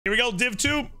Here we go, Div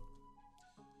 2.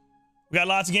 We got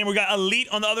lots of game. We got Elite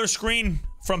on the other screen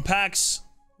from PAX.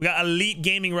 We got Elite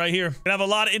Gaming right here. Gonna have a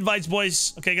lot of invites,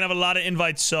 boys. Okay, gonna have a lot of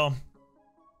invites, so.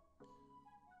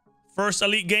 First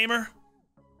Elite Gamer.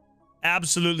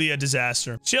 Absolutely a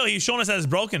disaster. Chill, he's showing us that it's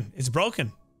broken. It's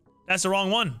broken. That's the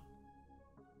wrong one.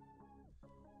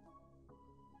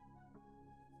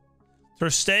 Ter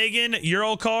Stegen,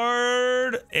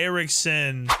 Eurocard,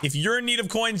 Ericsson. If you're in need of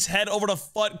coins, head over to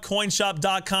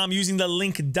futcoinshop.com using the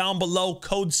link down below.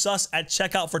 Code SUS at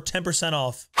checkout for 10%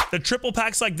 off. The triple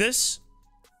packs like this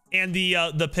and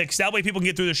the picks. That way people can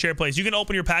get through the share plays. You can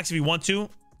open your packs if you want to. All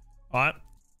right.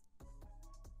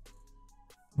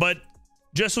 But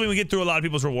just so we can get through a lot of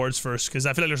people's rewards first, because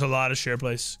I feel like there's a lot of share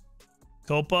plays.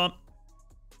 Copa.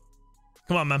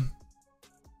 Come on, man.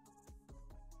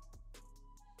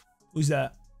 Who's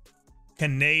that?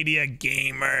 Canadian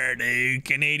Gamer, dude.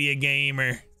 Canadian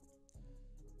Gamer.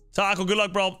 Taco, good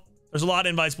luck, bro. There's a lot of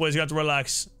invites, boys. You have to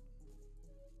relax.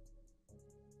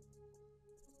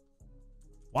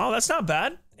 Wow, that's not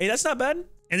bad. Hey, that's not bad.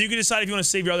 And you can decide if you want to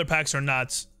save your other packs or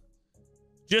not.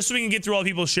 Just so we can get through all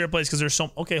people's share plays, because there's some...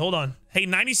 Okay, hold on. Hey,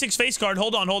 96 face card.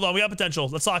 Hold on. We got potential.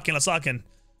 Let's lock in. Let's lock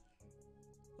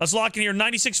in here.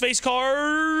 96 face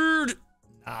card.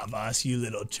 Navas, you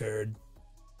little turd.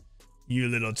 You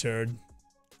little turd.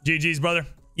 GG's, brother.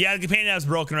 Yeah, the companion app's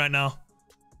broken right now.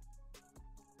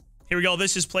 Here we go.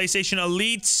 This is PlayStation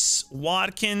Elites.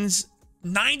 Watkins.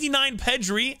 99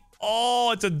 Pedri.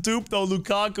 Oh, it's a dupe, though,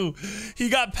 Lukaku. He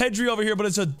got Pedri over here, but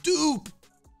it's a dupe.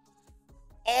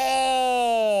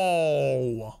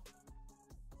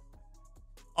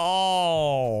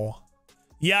 Oh.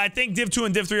 Yeah, I think Div 2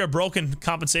 and Div 3 are broken.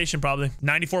 Compensation, probably.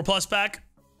 94 plus pack.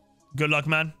 Good luck,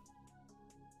 man.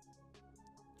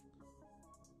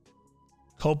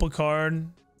 Copa card.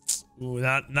 Ooh,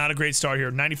 not a great start here.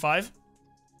 95.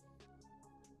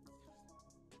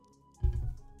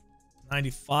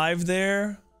 95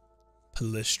 there.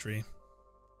 Palistri.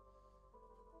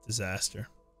 Disaster.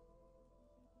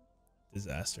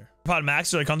 Pod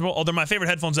Max, are they comfortable? Oh, they're my favorite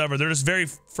headphones ever. They're just very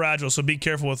fragile, so be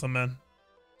careful with them, man.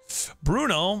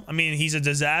 Bruno, I mean, he's a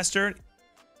disaster.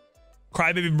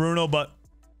 Crybaby Bruno, but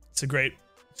it's a great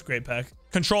pack.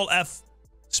 Control F.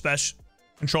 Special.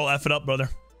 Control F it up, brother.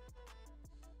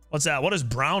 What's that? What does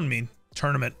Brown mean?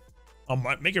 Tournament. Oh,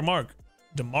 make your mark.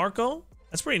 DeMarco?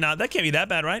 That's pretty not. That can't be that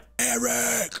bad, right?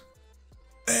 Eric.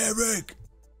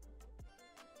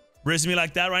 Riz me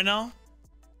like that right now?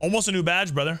 Almost a new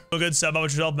badge, brother. Feel good, Seb. How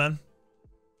about yourself, man?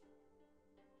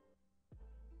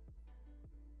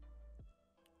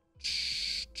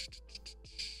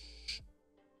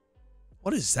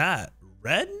 What is that?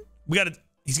 Red? We got to...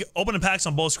 He's opening packs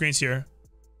on both screens here.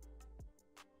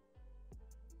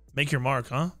 Make your mark,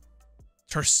 huh?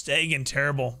 Ter Stegen,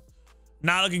 terrible.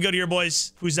 Not looking good here,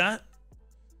 boys. Who's that?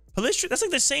 Palistri. That's like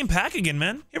the same pack again,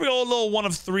 man. Here we go. A little 1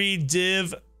 of 3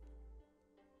 div.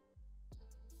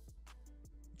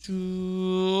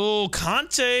 Ooh,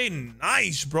 Conte.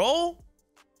 Nice, bro.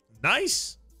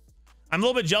 Nice. I'm a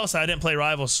little bit jealous that I didn't play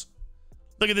Rivals.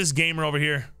 Look at this gamer over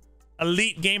here.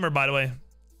 Elite Gamer, by the way.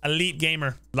 Elite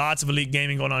Gamer. Lots of Elite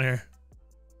Gaming going on here.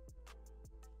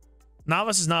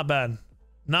 Navas is not bad.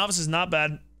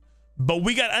 But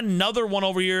we got another one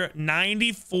over here.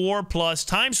 94 plus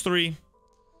times 3.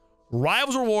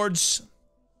 Rivals rewards.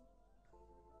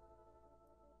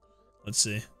 Let's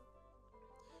see.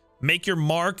 Make your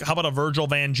mark. How about a Virgil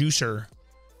Van Juicer?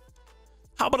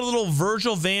 How about a little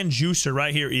Virgil Van Juicer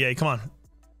right here, EA? Come on.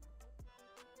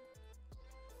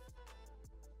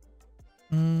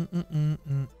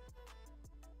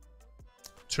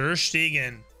 Ter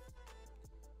Stegen.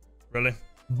 Really?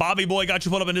 Bobby Boy got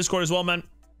you put up in Discord as well, man.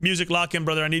 Music lock in,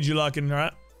 brother. I need you lock in, all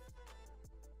right?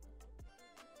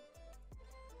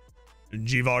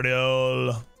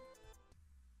 Gvardiol.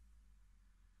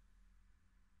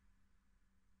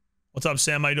 What's up,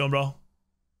 Sam? How you doing, bro?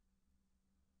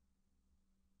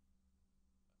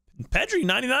 Pedri,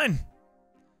 99.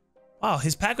 Wow,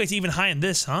 his pack weight's even high in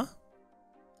this, huh?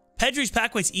 Pedri's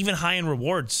pack weight's even high in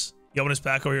rewards. You open his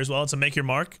pack over here as well. It's a make your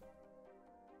mark.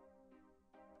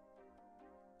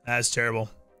 That's terrible.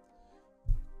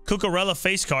 Cucurella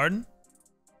face card.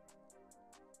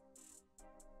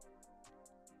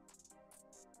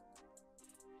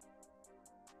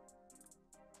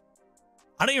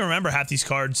 I don't even remember half these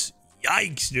cards.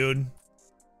 Yikes, dude.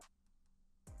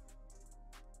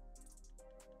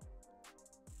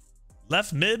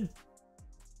 Left mid.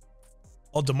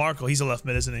 Oh, DeMarco. He's a left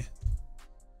mid, isn't he?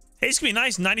 Hey, this could be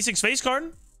nice. 96 face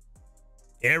card.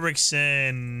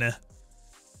 Ericsson.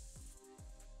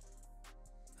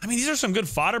 I mean, these are some good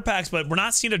fodder packs, but we're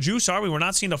not seeing a juice, are we? We're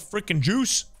not seeing a freaking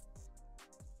juice.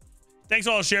 Thanks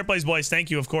for all the share plays, boys.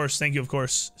 Thank you, of course. Thank you, of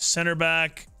course. Center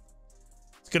back.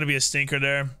 It's going to be a stinker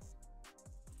there.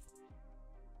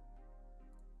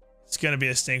 It's going to be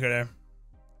a stinker there.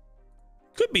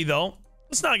 Could be, though.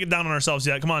 Let's not get down on ourselves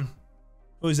yet. Come on.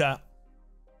 Who's that?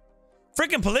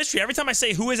 Freaking Pellistri. Every time I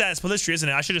say who is that, it's Pellistri, isn't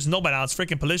it? I should just know by now. It's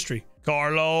freaking Pellistri.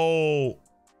 Carlo.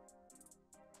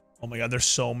 Oh my God, there's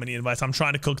so many invites. I'm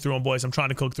trying to cook through them, boys. I'm trying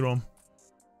to cook through them.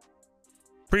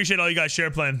 Appreciate all you guys share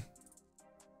playing.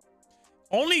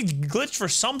 Only glitch for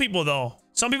some people, though.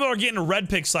 Some people are getting red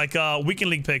picks, like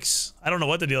weekend league picks. I don't know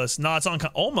what the deal is. No, it's on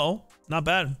Olmo. Not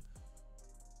bad.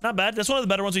 Not bad. That's one of the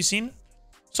better ones we've seen.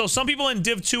 So some people in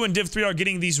Div 2 and Div 3 are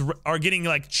getting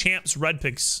like champs red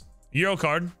picks. Euro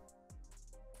card.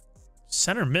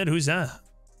 Center mid, who's that?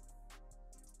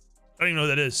 I don't even know who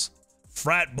that is.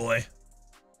 Frat boy.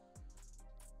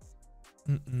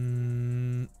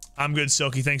 I'm good,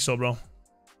 Silky. Thanks, so bro.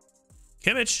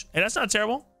 Kimmich. Hey, that's not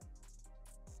terrible.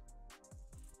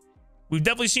 We've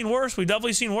definitely seen worse. We've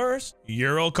definitely seen worse.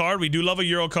 Euro card. We do love a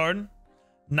Euro card.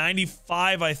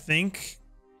 95, I think.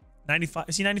 95.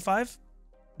 Is he 95?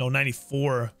 No,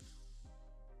 94.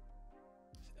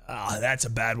 Ah, that's a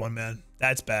bad one, man.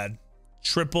 That's bad.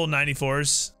 Triple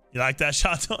 94s. You like that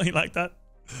shot? You like that?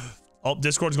 Oh,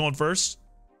 Discord's going first.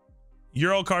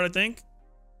 Euro card, I think.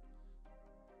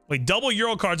 Wait, double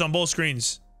Euro cards on both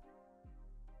screens.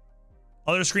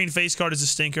 Other screen face card is a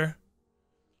stinker.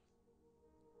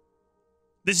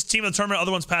 This is team of the tournament.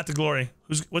 Other one's path to glory.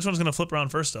 Which one's gonna flip around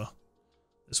first though?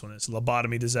 This one is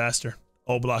lobotomy disaster.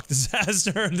 Oblak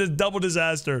disaster. The double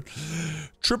disaster.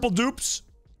 Triple dupes.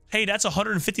 Hey, that's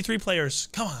 153 players.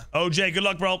 Come on. OJ, good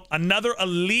luck, bro. Another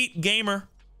elite gamer.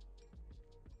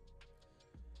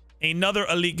 Another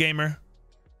elite gamer.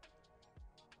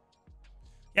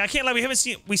 Yeah, I can't lie.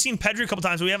 We've seen Pedri a couple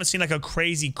times, but we haven't seen like a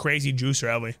crazy juicer,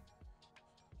 have we?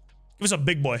 Give us a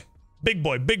big boy. Big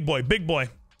boy, big boy, big boy.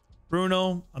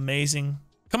 Bruno, amazing.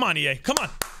 Come on, EA. Come on.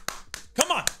 Come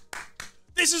on.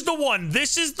 This is the one.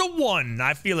 This is the one.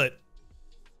 I feel it.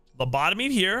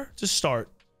 Lobotomy here to start.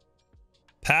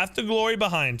 Path to glory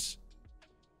behind.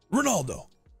 Ronaldo.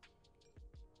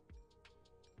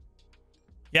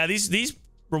 Yeah, these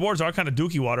rewards are kind of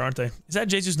dookie water, aren't they? Is that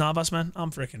Jesus Navas, man?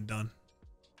 I'm freaking done.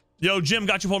 Yo, Jim,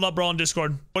 got you pulled up, bro, on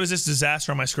Discord. What is this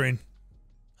disaster on my screen?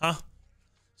 Huh?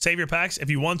 Save your packs if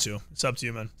you want to. It's up to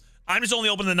you, man. I'm just only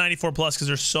opening the 94 plus because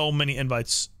there's so many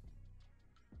invites.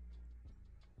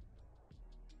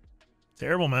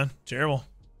 Terrible, man. Terrible.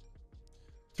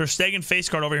 Ter Stegen face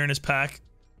card over here in his pack.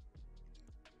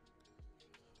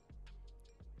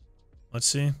 Let's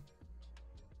see.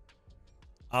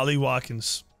 Ollie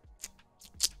Watkins.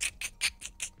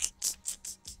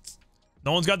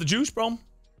 No one's got the juice, bro.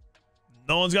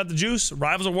 No one's got the juice.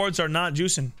 Rivals awards are not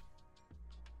juicing.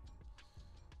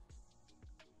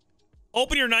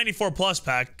 Open your 94 plus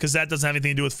pack because that doesn't have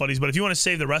anything to do with fuddies. But if you want to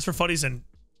save the rest for fuddies and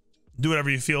do whatever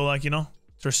you feel like, you know.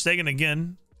 Ter Stegen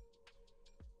again.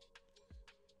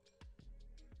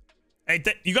 Hey,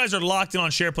 you guys are locked in on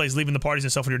share plays, leaving the parties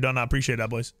and stuff when you're done. I appreciate that,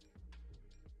 boys.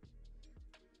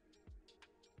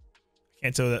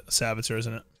 Can't tell that Savitzer,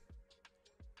 isn't it?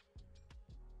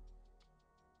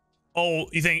 Oh,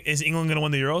 you think, is England going to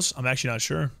win the Euros? I'm actually not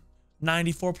sure.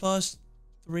 94 plus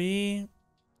 3.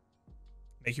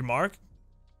 Make your mark.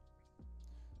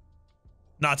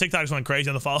 Nah, TikTok's went crazy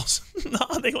on the follows.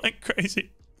 Nah, they went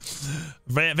crazy.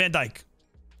 Van Dijk.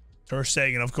 Ter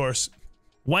Stegen, of course.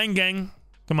 Wang Gang.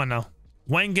 Come on now.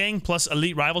 Wang Gang plus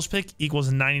elite rivals pick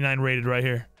equals 99 rated right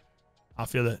here. I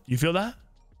feel that. You feel that?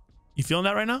 You feeling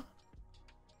that right now?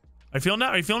 Are you feeling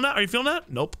that? Are you feeling that? Are you feeling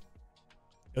that? Nope.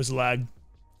 It was lag.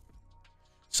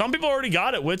 Some people already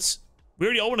got it, Wits. We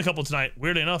already opened a couple tonight,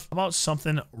 weirdly enough. How about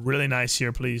something really nice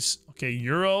here, please? Okay,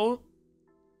 Euro.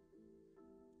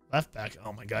 Left back.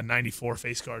 Oh my God, 94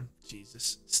 face card.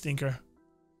 Jesus. Stinker.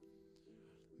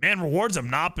 Man, rewards have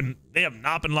not been, they have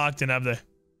not been locked in, have they?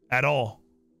 At all.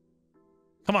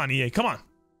 Come on, EA. Come on.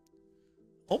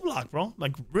 Oblak, bro.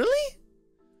 Like, really?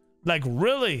 Like,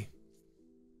 really?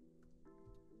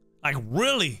 Like,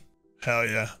 really? Hell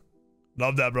yeah.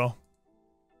 Love that, bro.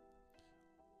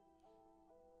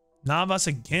 Navas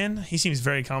again? He seems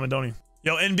very calm, don't he?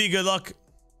 Yo, NB, good luck.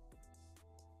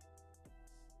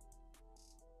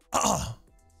 Oh.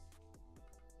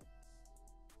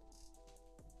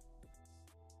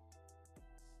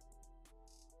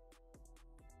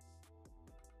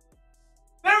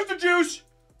 There's the juice.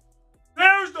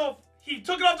 There's the... He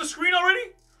took it off the screen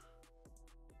already?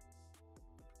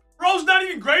 Bro's not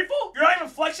even grateful? You're not even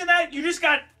flexing that? You just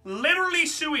got literally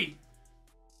Sui.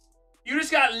 You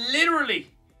just got literally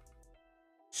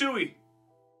Sui.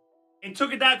 And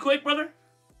took it that quick, brother?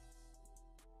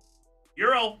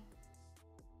 Euro.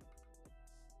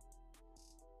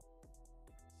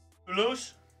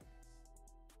 Loose.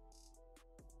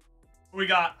 Who we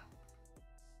got?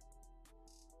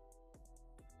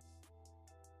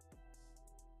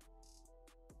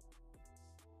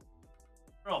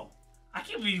 Bro, I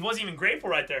can't believe he wasn't even grateful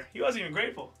right there. He wasn't even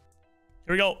grateful.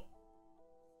 Here we go.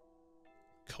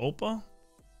 Copa?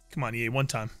 Come on, EA, one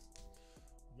time.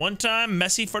 One time,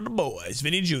 Messi for the boys.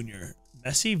 Vinny Jr.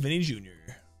 Messi, Vinny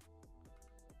Jr.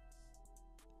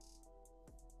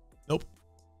 Nope.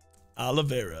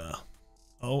 Oliveira.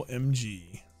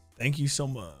 OMG. Thank you so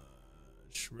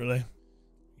much. Really?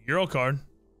 Euro card.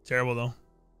 Terrible, though.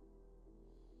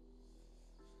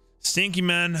 Stinky,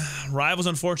 man. Rivals,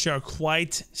 unfortunately, are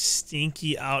quite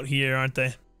stinky out here, aren't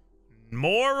they?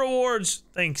 More rewards.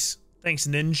 Thanks. Thanks,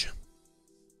 Ninja.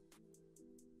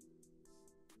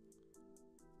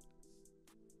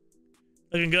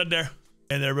 Looking good there.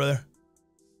 Hey there, brother.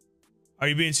 Are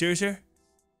you being serious here?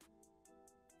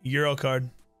 Euro card.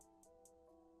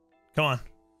 Come on.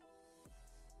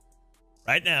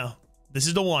 Right now. This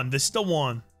is the one. This is the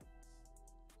one.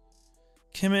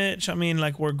 Kimmich, I mean,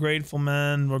 like, we're grateful,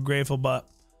 man. We're grateful, but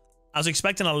I was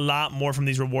expecting a lot more from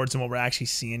these rewards than what we're actually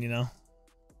seeing, you know?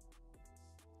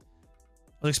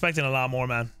 I was expecting a lot more,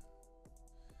 man.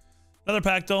 Another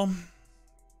pack, though.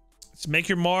 Let's make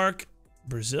your mark.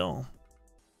 Brazil.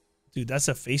 Dude, that's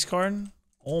a face card?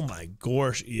 Oh my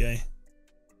gosh, EA.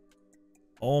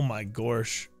 Oh my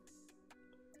gosh.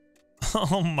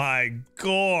 Oh my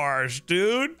gosh,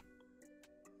 dude.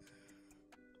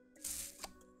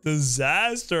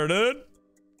 Disaster, dude.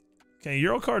 Okay,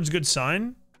 Euro card's a good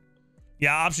sign.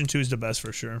 Yeah, option 2 is the best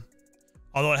for sure.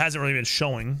 Although it hasn't really been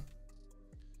showing.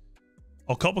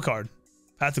 Oh, Copa card.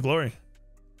 Path to Glory.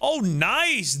 Oh,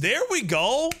 nice. There we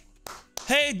go.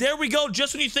 Hey, there we go.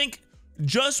 Just when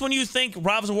you think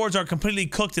Rivals Awards are completely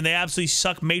cooked and they absolutely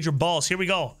suck major balls. Here we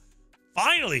go.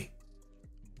 Finally.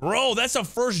 Bro, that's the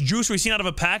first juice we've seen out of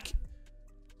a pack.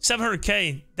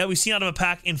 700K that we've seen out of a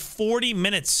pack in 40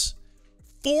 minutes.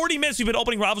 40 minutes we've been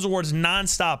opening Rivals Awards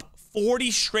non-stop. 40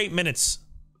 straight minutes.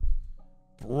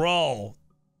 Bro.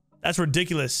 That's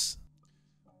ridiculous.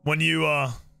 When you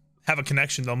have a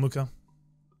connection though, Muka.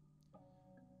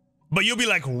 But you'll be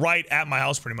like right at my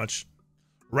house pretty much.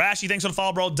 Rashy, thanks for the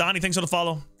follow, bro. Donnie, thanks for the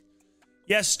follow.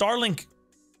 Yes, Starlink.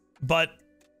 But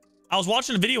I was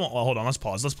watching the video. Oh, hold on. Let's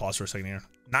pause. Let's pause for a second here.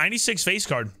 96 face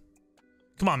card.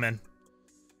 Come on, man.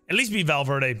 At least be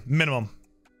Valverde. Minimum.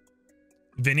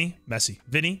 Vinny, Messi.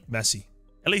 Vinny, Messi.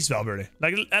 At least Valverde.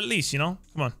 Like, at least, you know?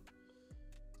 Come on.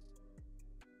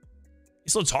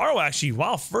 It's Lautaro, actually.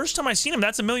 Wow, first time I seen him.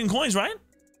 That's 1,000,000 coins, right?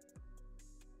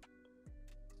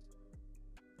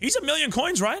 He's 1,000,000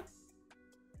 coins, right?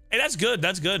 Hey, that's good.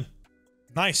 That's good.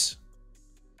 Nice.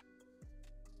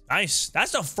 Nice.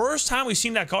 That's the first time we've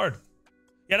seen that card.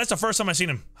 Yeah, that's the first time I've seen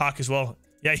him. Hawk as well.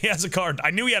 Yeah, he has a card.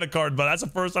 I knew he had a card, but that's the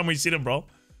first time we've seen him, bro.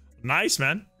 Nice,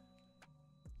 man.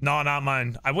 No, not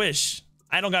mine. I wish.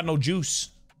 I don't got no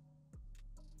juice.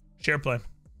 Share play.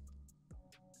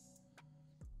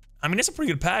 I mean, it's a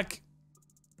pretty good pack.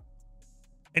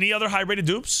 Any other high-rated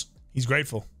dupes? He's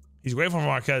grateful. He's grateful for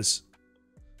Marquez.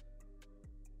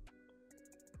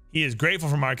 He is grateful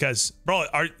for Marquez. Bro,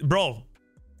 bro.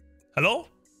 Hello?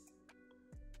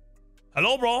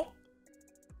 Hello, bro? Can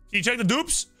you check the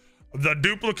dupes? The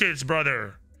duplicates,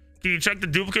 brother. Can you check the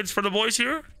duplicates for the boys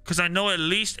here? Because I know at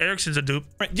least Ericsson's a dupe.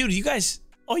 Right, dude, you guys...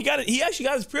 Oh, he got it. He actually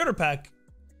got his pre-order pack.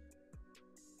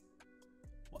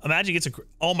 Imagine he gets a...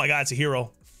 Oh my god, it's a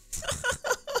hero.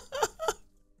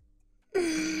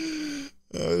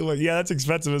 Oh, yeah, that's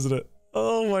expensive, isn't it?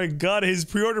 Oh my god, his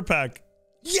pre-order pack.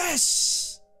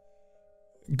 Yes!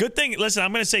 Good thing. Listen,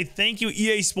 I'm going to say thank you,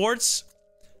 EA Sports.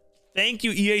 Thank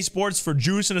you, EA Sports, for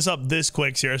juicing us up this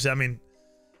quick. Seriously, I mean,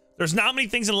 there's not many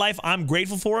things in life I'm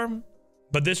grateful for,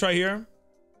 but this right here,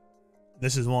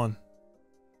 this is one.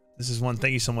 This is one.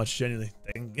 Thank you so much, genuinely.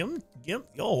 Give him, yo,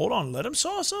 hold on. Let him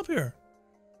sauce up here.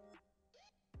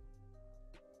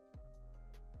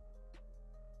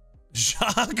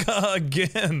 Xhaka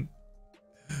again.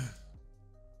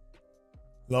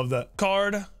 Love that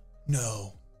card.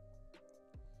 No.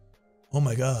 Oh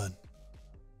my god.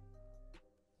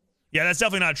 Yeah, that's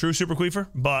definitely not true, Super Queefer,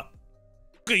 but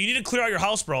okay, you need to clear out your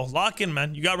house, bro. Lock in,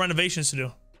 man. You got renovations to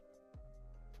do.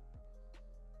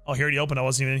 Oh, he already opened. I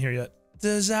wasn't even in here yet.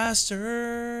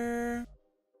 Disaster.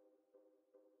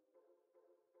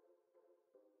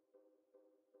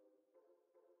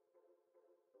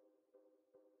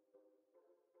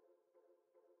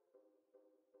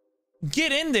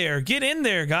 Get in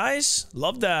there, guys.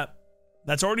 Love that.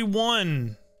 That's already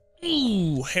one.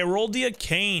 Ooh, Heroldia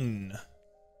Kane.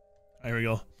 There we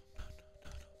go.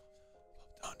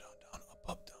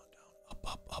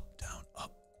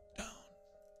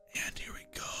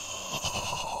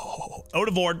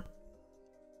 Odavord.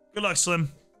 Good luck,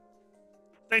 Slim.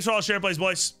 Thanks for all the share plays,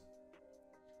 boys.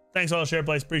 Thanks for all the share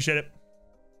plays. Appreciate it.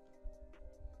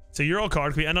 It's a Euro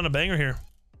card. Can we end on a banger here?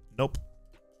 Nope.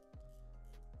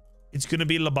 It's gonna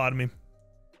be lobotomy.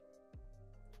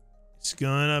 It's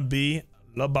gonna be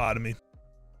lobotomy.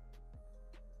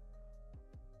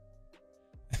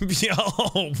 Yo,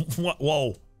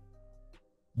 whoa.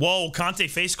 Whoa, Conte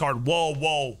face card. Whoa,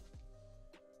 whoa.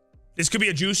 This could be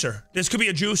a juicer. This could be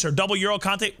a juicer. Double Euro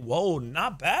Conte. Whoa,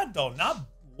 not bad though.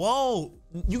 Whoa.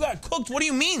 You got cooked. What do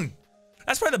you mean?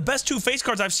 That's probably the best 2 face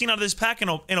cards I've seen out of this pack in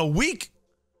a week.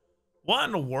 What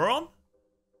in the world?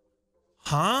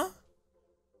 Huh?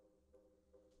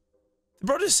 Did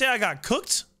bro just say I got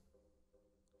cooked?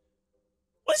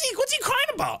 What's he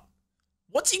crying about?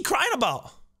 What's he crying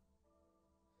about?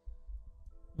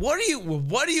 What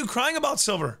are you crying about,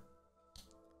 Silver?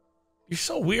 You're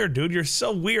so weird, dude. You're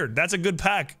so weird. That's a good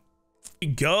pack. Here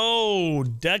we go.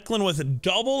 Declan with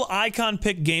double icon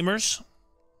pick gamers.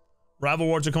 Rival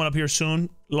Awards are coming up here soon.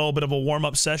 A little bit of a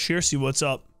warm-up sesh here. See what's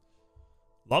up.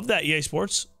 Love that, EA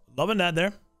Sports. Loving that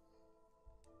there.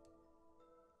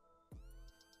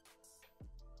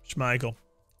 Schmeichel.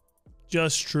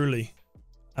 Just truly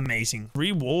amazing.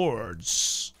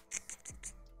 Rewards.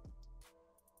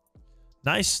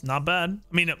 Nice. Not bad.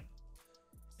 I mean,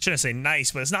 shouldn't say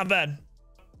nice, but it's not bad.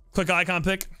 Quick icon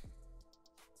pick.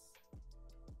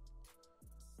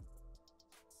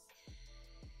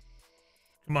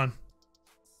 Come on.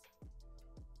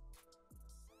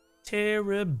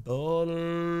 Terrible.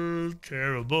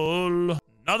 Terrible.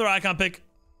 Another icon pick.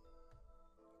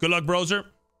 Good luck, Broser.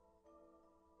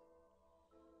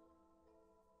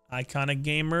 Iconic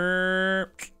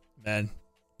gamer. Man.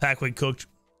 Packway cooked.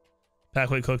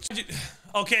 Packway cooked.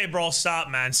 Okay, bro. Stop,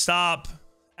 man. Stop.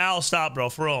 Al, stop, bro.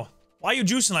 For real. Why are you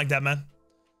juicing like that, man?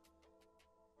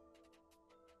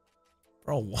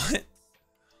 Bro, what?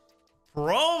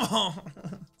 Promo.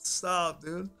 Stop,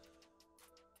 dude.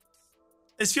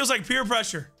 This feels like peer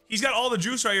pressure. He's got all the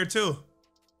juice right here, too.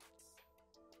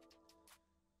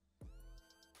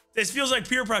 This feels like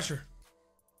peer pressure.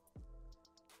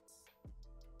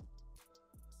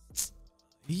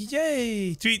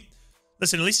 Yay. Tweet.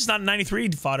 Listen, at least it's not 93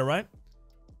 fodder, right?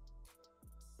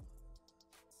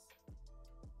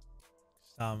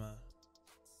 Stop, man.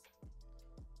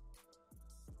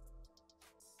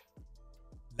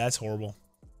 That's horrible.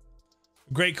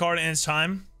 Great card in its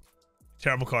time.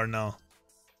 Terrible card now.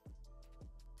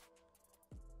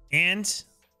 And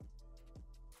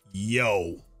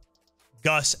yo,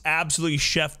 Gus absolutely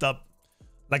chefed up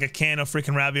like a can of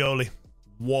freaking ravioli.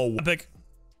 Whoa. Epic.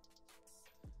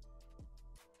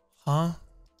 Huh?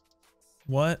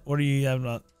 What? What are you having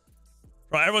about?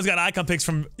 Bro, everyone's got icon picks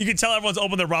from. You can tell everyone's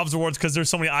opened their Rob's Awards because there's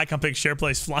so many icon pick share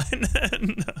plays flying.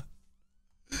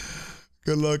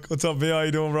 Good luck. What's up, V? How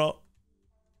you doing, bro?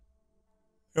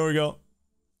 Here we go.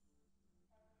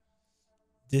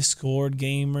 Discord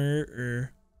gamer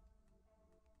or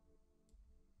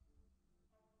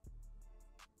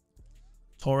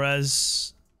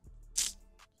Torres.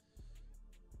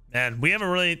 Man, we haven't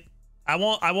really. I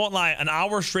won't lie. An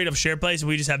hour straight of share plays,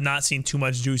 we just have not seen too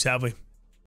much juice, have we?